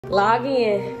Log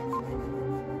in.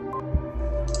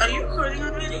 Are you recording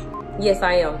already? Yes,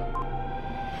 I am.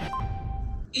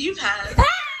 You passed. Oh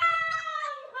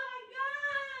my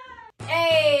God!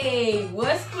 Hey,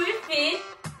 what's Fit?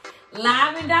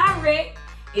 Live and direct.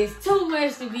 It's too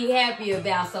much to be happy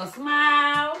about, so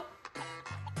smile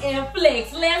and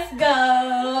flex. Let's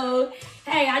go.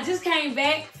 Hey, I just came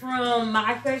back from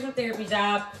my occupational therapy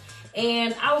job,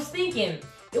 and I was thinking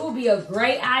it would be a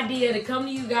great idea to come to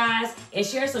you guys and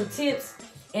share some tips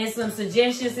and some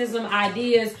suggestions and some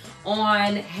ideas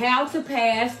on how to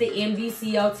pass the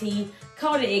NBCOT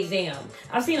COTA exam.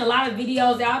 I've seen a lot of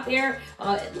videos out there.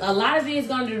 A lot of it is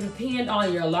going to depend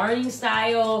on your learning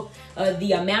style,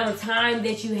 the amount of time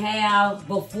that you have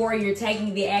before you're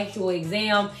taking the actual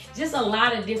exam, just a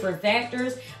lot of different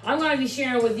factors. I'm going to be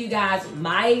sharing with you guys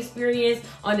my experience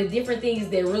on the different things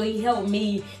that really helped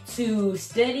me to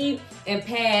study and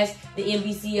pass the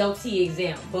NBCOT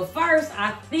exam. But first,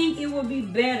 I think it would be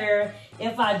better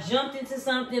if I jumped into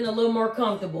something a little more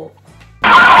comfortable.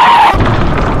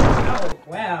 Oh,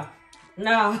 wow.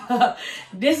 No,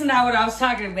 this is not what I was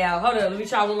talking about. Hold on, let me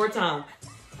try one more time.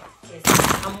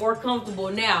 Yes, I'm more comfortable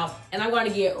now, and I'm going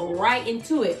to get right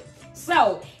into it.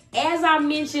 So, as I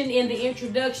mentioned in the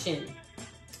introduction,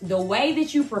 the way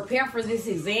that you prepare for this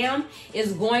exam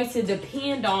is going to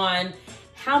depend on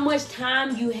how much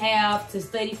time you have to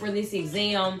study for this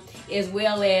exam, as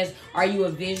well as are you a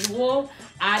visual,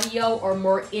 audio, or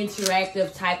more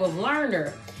interactive type of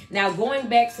learner. Now, going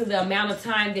back to the amount of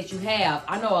time that you have,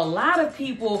 I know a lot of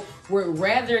people would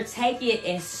rather take it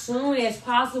as soon as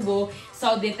possible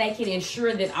so that they can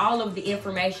ensure that all of the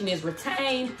information is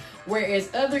retained,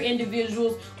 whereas other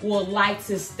individuals would like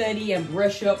to study and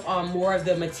brush up on more of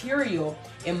the material.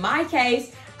 In my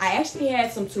case, I actually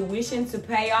had some tuition to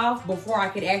pay off before I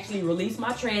could actually release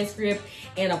my transcript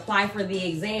and apply for the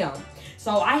exam.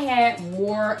 So I had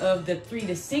more of the 3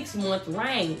 to 6 month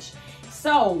range.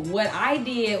 So what I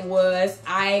did was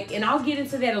and I'll get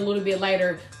into that a little bit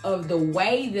later of the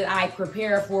way that I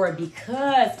prepared for it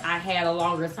because I had a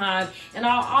longer time. And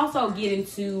I'll also get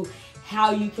into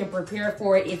how you can prepare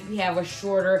for it if you have a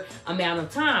shorter amount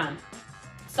of time.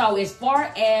 So as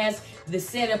far as the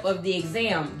setup of the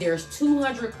exam, there's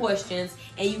 200 questions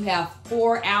and you have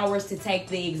 4 hours to take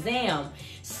the exam.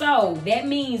 So that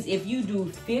means if you do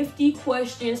 50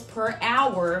 questions per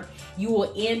hour, you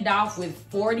will end off with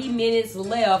 40 minutes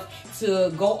left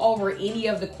to go over any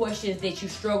of the questions that you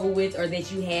struggle with or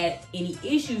that you had any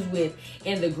issues with.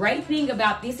 And the great thing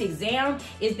about this exam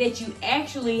is that you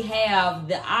actually have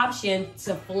the option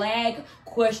to flag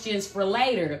questions for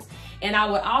later. And I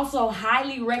would also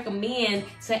highly recommend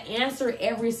to answer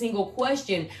every single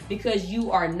question because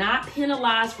you are not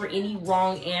penalized for any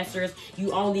wrong answers.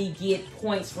 You only get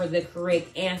points for the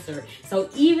correct answer. So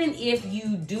even if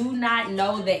you do not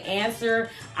know the answer,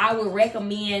 I would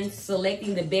recommend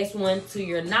selecting the best one to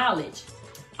your knowledge.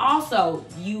 Also,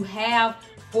 you have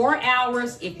 4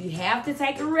 hours. If you have to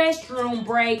take a restroom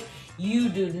break, you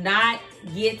do not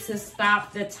get to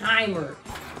stop the timer.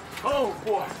 Oh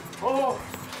boy, oh.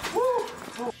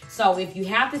 So if you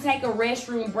have to take a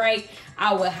restroom break,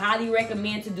 I would highly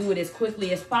recommend to do it as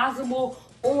quickly as possible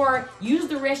or use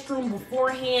the restroom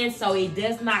beforehand so it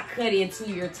does not cut into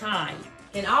your time.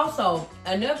 And also,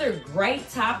 another great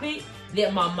topic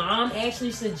that my mom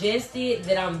actually suggested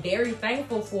that I'm very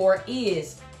thankful for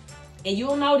is, and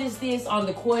you'll notice this on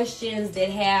the questions that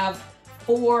have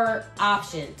 4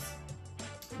 options.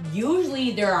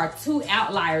 Usually there are 2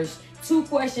 outliers, 2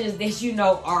 questions that you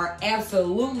know are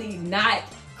absolutely not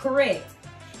correct.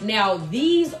 Now,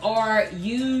 these are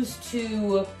used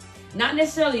to not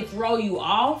necessarily throw you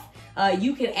off.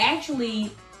 You can actually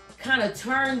kind of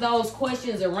turn those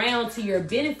questions around to your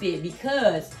benefit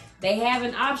because they have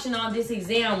an option on this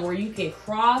exam where you can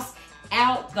cross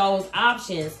out those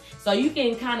options. So you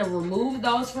can kind of remove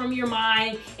those from your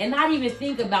mind and not even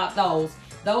think about those.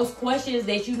 Those questions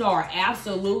that you know are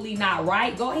absolutely not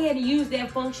right, go ahead and use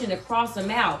that function to cross them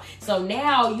out. So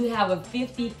now you have a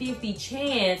 50-50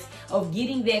 chance of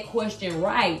getting that question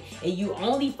right. And you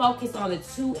only focus on the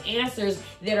 2 answers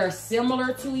that are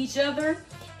similar to each other.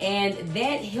 And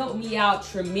that helped me out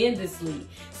tremendously.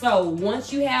 So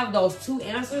once you have those 2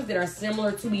 answers that are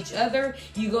similar to each other,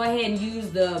 you go ahead and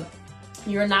use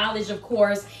your knowledge, of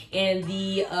course, and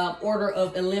the order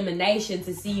of elimination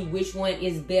to see which one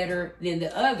is better than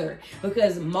the other.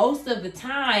 Because most of the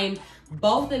time,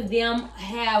 both of them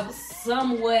have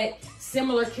somewhat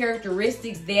similar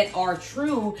characteristics that are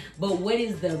true, but what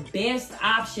is the best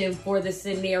option for the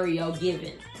scenario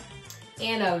given?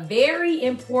 And a very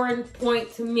important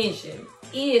point to mention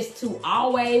is to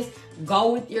always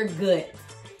go with your gut.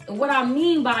 And what I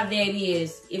mean by that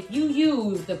is, if you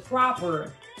use the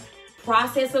proper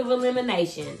process of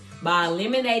elimination by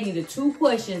eliminating the 2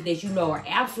 questions that you know are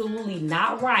absolutely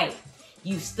not right,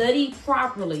 you've studied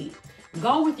properly,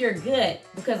 go with your gut,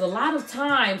 because a lot of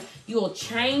times you'll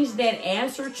change that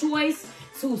answer choice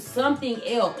to something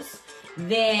else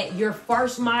that your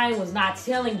first mind was not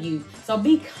telling you. So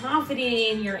be confident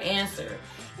in your answer.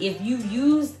 If you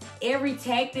used every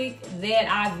tactic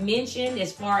that I've mentioned,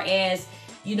 as far as,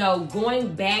 you know,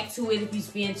 going back to it, if you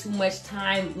spend too much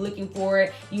time looking for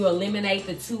it, you eliminate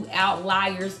the 2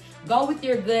 outliers, go with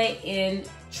your gut and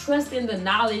trust in the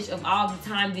knowledge of all the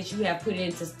time that you have put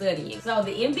into studying. So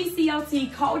the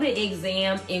NBCOT COTA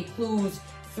exam includes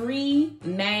 3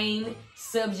 main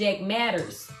subject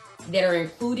matters that are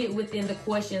included within the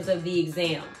questions of the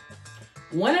exam.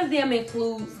 One of them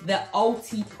includes the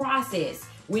OT process,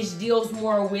 which deals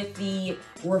more with the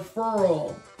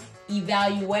referral,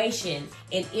 evaluation,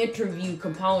 and interview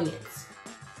components.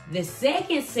 The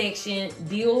second section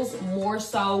deals more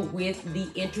so with the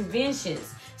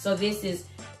interventions. So this is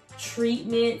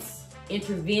treatments,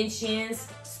 interventions,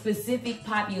 specific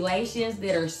populations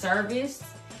that are serviced.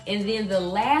 And then the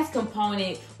last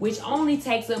component, which only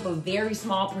takes up a very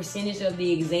small percentage of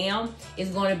the exam, is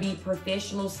going to be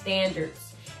professional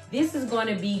standards. This is going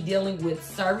to be dealing with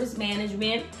service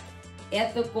management,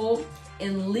 ethical,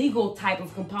 and legal type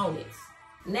of components.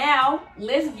 Now,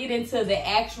 let's get into the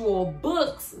actual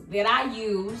books that I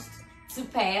used to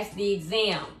pass the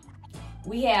exam.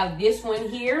 We have this one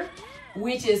here,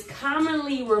 which is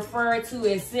commonly referred to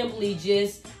as simply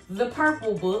just the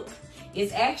purple book.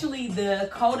 It's actually the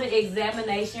COTA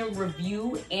Examination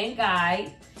Review and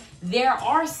Guide. There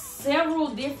are several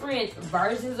different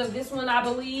versions of this one, I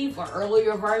believe, an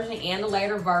earlier version and a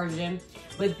later version.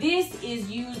 But this is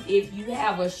used if you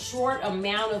have a short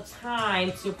amount of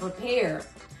time to prepare,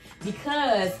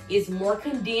 because it's more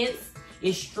condensed,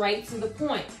 it's straight to the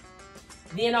point.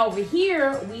 Then over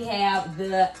here, we have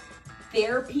the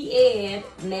Therapy Ed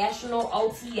National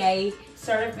OTA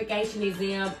Certification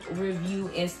Exam Review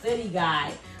and Study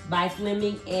Guide by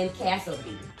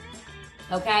FLEMING-CASTALDY.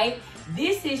 Okay,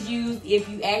 this is used if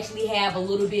you actually have a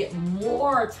little bit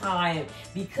more time,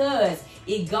 because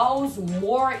it goes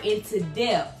more into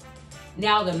depth.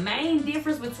 Now, the main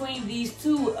difference between these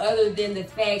two, other than the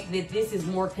fact that this is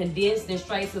more condensed and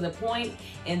straight to the point,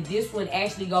 and this one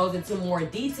actually goes into more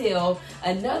detail,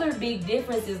 another big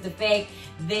difference is the fact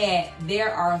that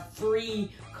there are 3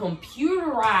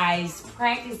 computerized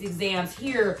practice exams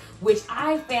here, which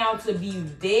I found to be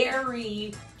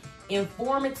very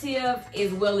informative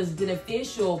as well as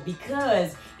beneficial,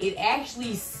 because it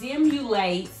actually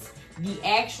simulates the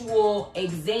actual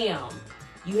exam.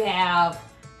 You have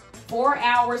 4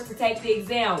 hours to take the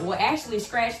exam. Well, actually,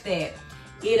 scratch that.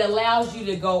 It allows you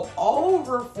to go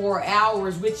over 4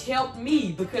 hours, which helped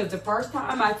me, because the first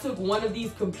time I took one of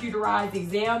these computerized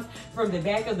exams from the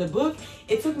back of the book,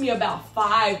 it took me about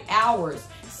 5 hours.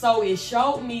 So it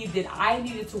showed me that I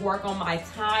needed to work on my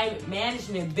time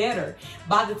management better.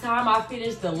 By the time I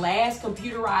finished the last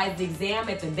computerized exam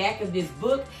at the back of this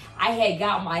book, I had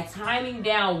got my timing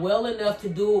down well enough to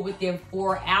do it within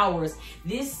 4 hours.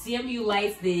 This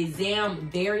simulates the exam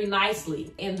very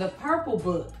nicely. In the purple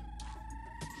book,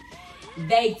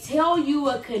 they tell you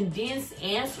a condensed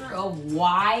answer of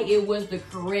why it was the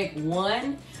correct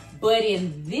one. But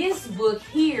in this book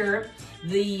here,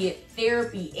 the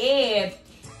Therapy Ed,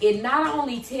 it not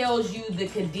only tells you the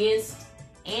condensed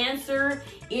answer,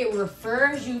 it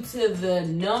refers you to the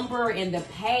number and the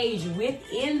page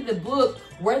within the book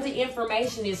where the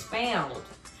information is found.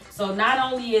 So not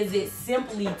only is it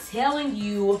simply telling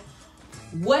you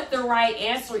what the right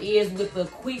answer is with a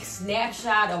quick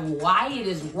snapshot of why it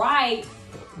is right,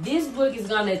 this book is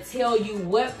going to tell you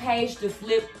what page to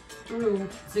flip through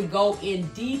to go in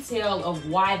detail of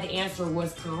why the answer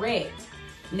was correct.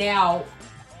 Now,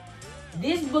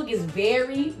 this book is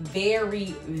very,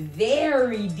 very,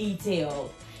 very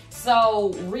detailed.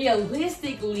 So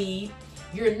realistically,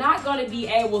 you're not going to be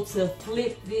able to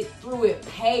flip through it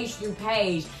page through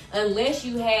page unless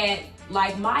you had,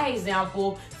 like my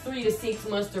example, 3 to 6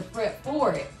 months to prep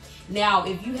for it. Now,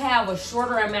 if you have a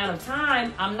shorter amount of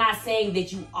time, I'm not saying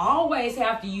that you always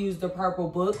have to use the purple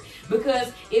book,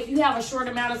 because if you have a short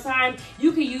amount of time,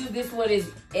 you can use this one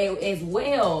as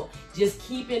well. Just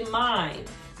keep in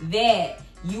mind that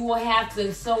you will have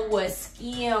to somewhat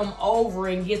skim over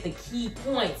and get the key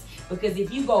points, because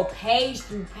if you go page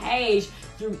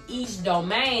through each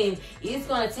domain, it's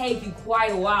going to take you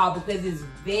quite a while because it's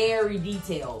very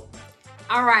detailed.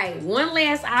 All right, one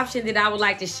last option that I would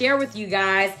like to share with you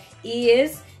guys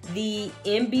is the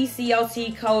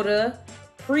NBCOT COTA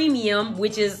Premium,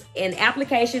 which is an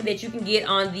application that you can get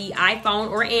on the iPhone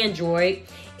or Android.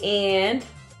 And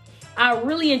I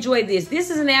really enjoy this. This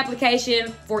is an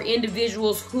application for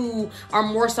individuals who are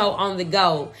more so on the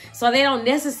go. So they don't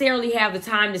necessarily have the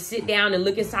time to sit down and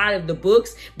look inside of the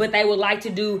books, but they would like to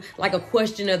do like a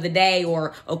question of the day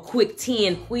or a quick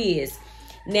 10 quiz.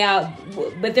 Now,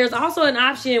 but there's also an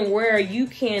option where you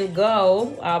can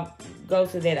go, I'll go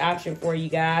to that option for you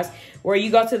guys, where you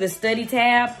go to the study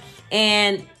tab.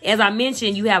 And as I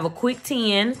mentioned, you have a quick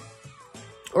 10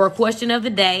 or a question of the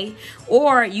day,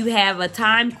 or you have a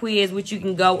time quiz, which you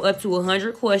can go up to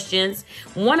 100 questions.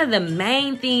 One of the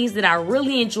main things that I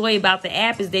really enjoy about the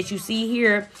app is that you see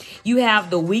here, you have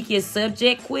the weakest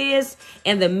subject quiz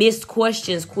and the missed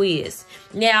questions quiz.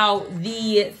 Now,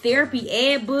 the Therapy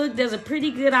Ed book does a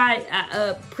pretty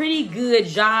good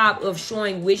job of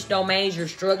showing which domains you're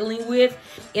struggling with.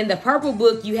 In the purple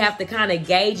book, you have to kind of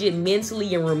gauge it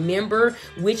mentally and remember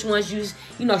which ones you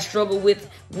struggle with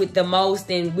the most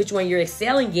and which one you're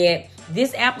excelling at.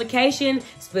 This application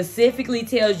specifically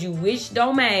tells you which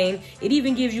domain. It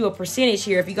even gives you a percentage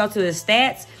here. If you go to the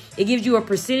stats, it gives you a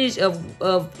percentage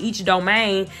of each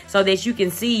domain so that you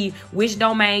can see which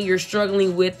domain you're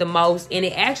struggling with the most. And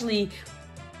it actually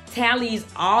tallies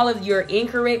all of your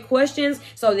incorrect questions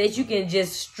so that you can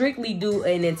just strictly do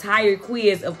an entire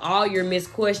quiz of all your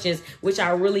missed questions, which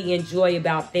I really enjoy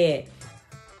about that.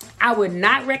 I would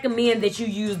not recommend that you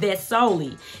use that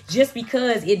solely, just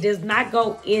because it does not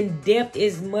go in depth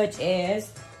as much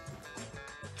as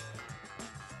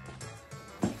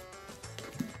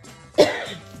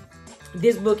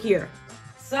this book here.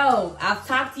 So I've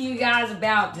talked to you guys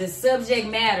about the subject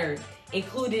matter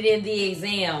included in the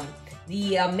exam,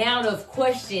 the amount of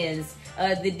questions,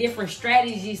 the different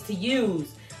strategies to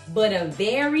use. But a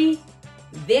very,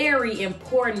 very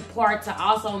important part to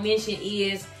also mention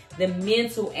is the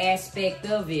mental aspect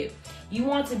of it. You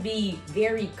want to be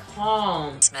very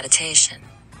calm. Meditation.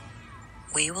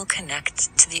 We will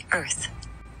connect to the earth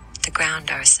to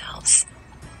ground ourselves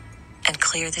and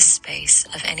clear the space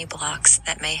of any blocks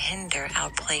that may hinder our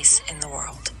place in the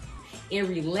world. And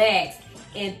relax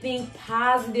and think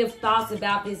positive thoughts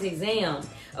about this exam.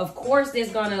 Of course,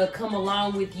 that's gonna come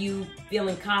along with you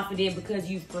feeling confident because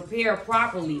you've prepared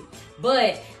properly.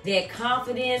 But that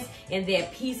confidence and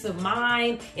that peace of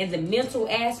mind and the mental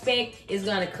aspect is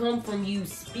gonna come from you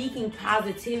speaking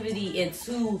positivity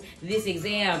into this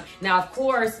exam. Now, of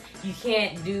course, you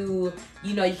can't do,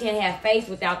 you can't have faith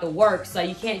without the work. So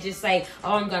you can't just say,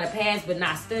 oh, I'm gonna pass but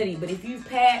not study. But if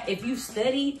you've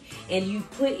studied and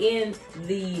you've put in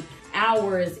the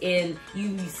hours and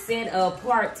you set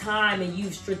apart time and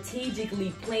you've strategically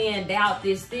planned out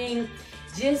this thing,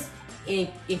 just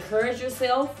encourage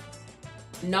yourself.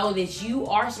 Know that you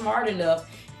are smart enough,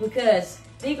 because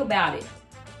think about it.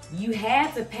 You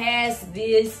had to pass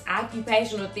this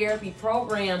occupational therapy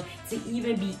program to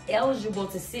even be eligible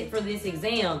to sit for this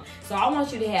exam. So I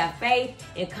want you to have faith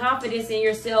and confidence in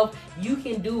yourself. You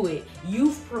can do it.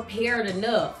 You've prepared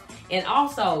enough. And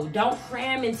also, don't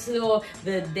cram until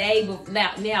the day before.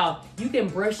 Now, you can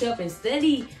brush up and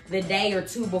study the day or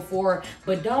two before,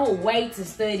 but don't wait to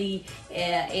study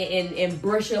and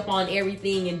brush up on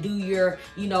everything and do your,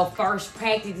 first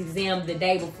practice exam the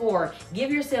day before. Give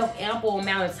yourself ample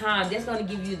amount of time. That's going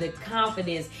to give you the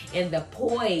confidence and the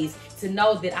poise to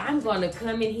know that I'm going to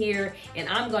come in here and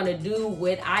I'm going to do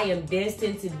what I am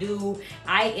destined to do.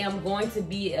 I am going to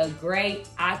be a great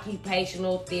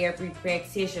occupational therapy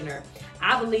practitioner.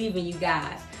 I believe in you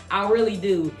guys. I really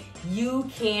do. You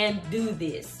can do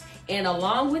this. And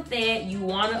along with that, you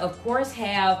want to, of course,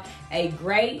 have a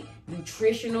great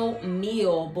nutritional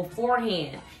meal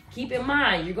beforehand. Keep in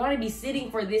mind, you're going to be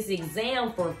sitting for this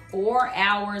exam for 4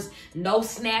 hours. No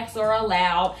snacks are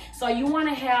allowed. So you want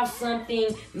to have something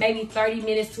maybe 30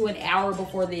 minutes to an hour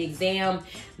before the exam.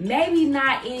 Maybe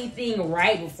not anything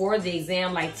right before the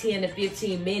exam, like 10 to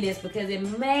 15 minutes, because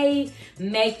it may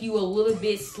make you a little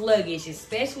bit sluggish,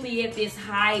 especially if it's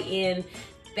high in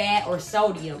fat or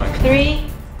sodium. 3,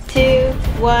 2,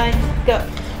 1, go.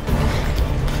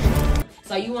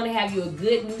 So you want to have you a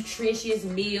good nutritious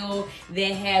meal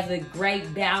that has a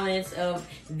great balance of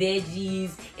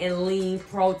veggies and lean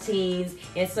proteins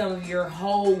and some of your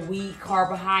whole wheat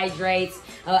carbohydrates.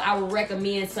 I would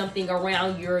recommend something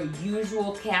around your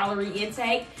usual calorie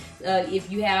intake.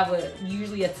 If you have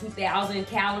usually a 2,000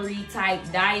 calorie type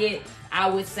diet, I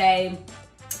would say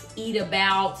eat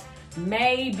about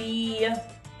maybe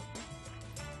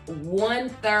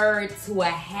 1/3 to a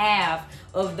half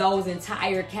of those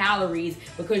entire calories,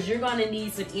 because you're going to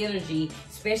need some energy,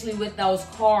 especially with those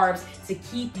carbs, to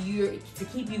keep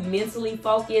you mentally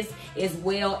focused, as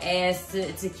well as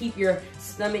to keep your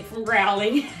stomach from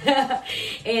growling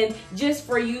and just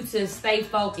for you to stay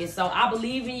focused. So I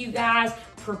believe in you guys.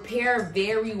 Prepare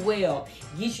very well.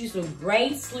 Get you some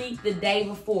great sleep the day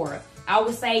before. I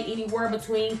would say anywhere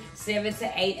between 7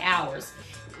 to 8 hours.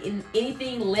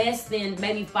 Anything less than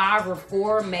maybe 5 or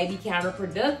 4 may be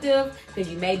counterproductive, because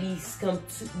you may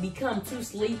become too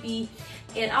sleepy.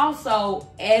 And also,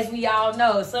 as we all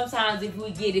know, sometimes if we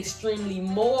get extremely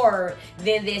more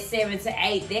than that 7 to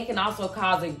 8, that can also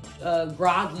cause a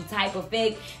groggy type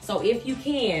effect. So if you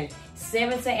can,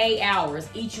 7 to 8 hours,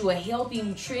 eat you a healthy,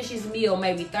 nutritious meal,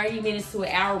 maybe 30 minutes to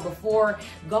an hour before.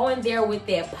 Go in there with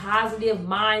that positive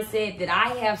mindset that I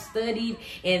have studied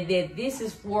and that this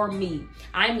is for me.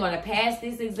 I'm going to pass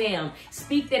this exam.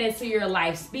 Speak that into your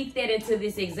life. Speak that into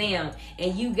this exam,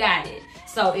 and you got it.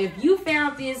 So if you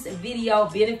found this video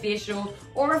beneficial,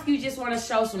 or if you just want to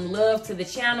show some love to the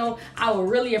channel, I would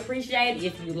really appreciate it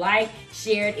if you like,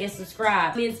 share it, and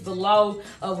subscribe. Comments below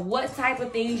of what type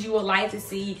of things you would like to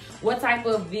see, what type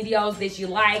of videos that you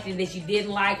liked and that you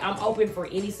didn't like. I'm open for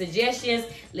any suggestions.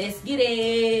 Let's get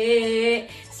it.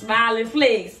 Smiling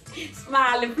flicks.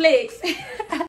 Smiling flicks.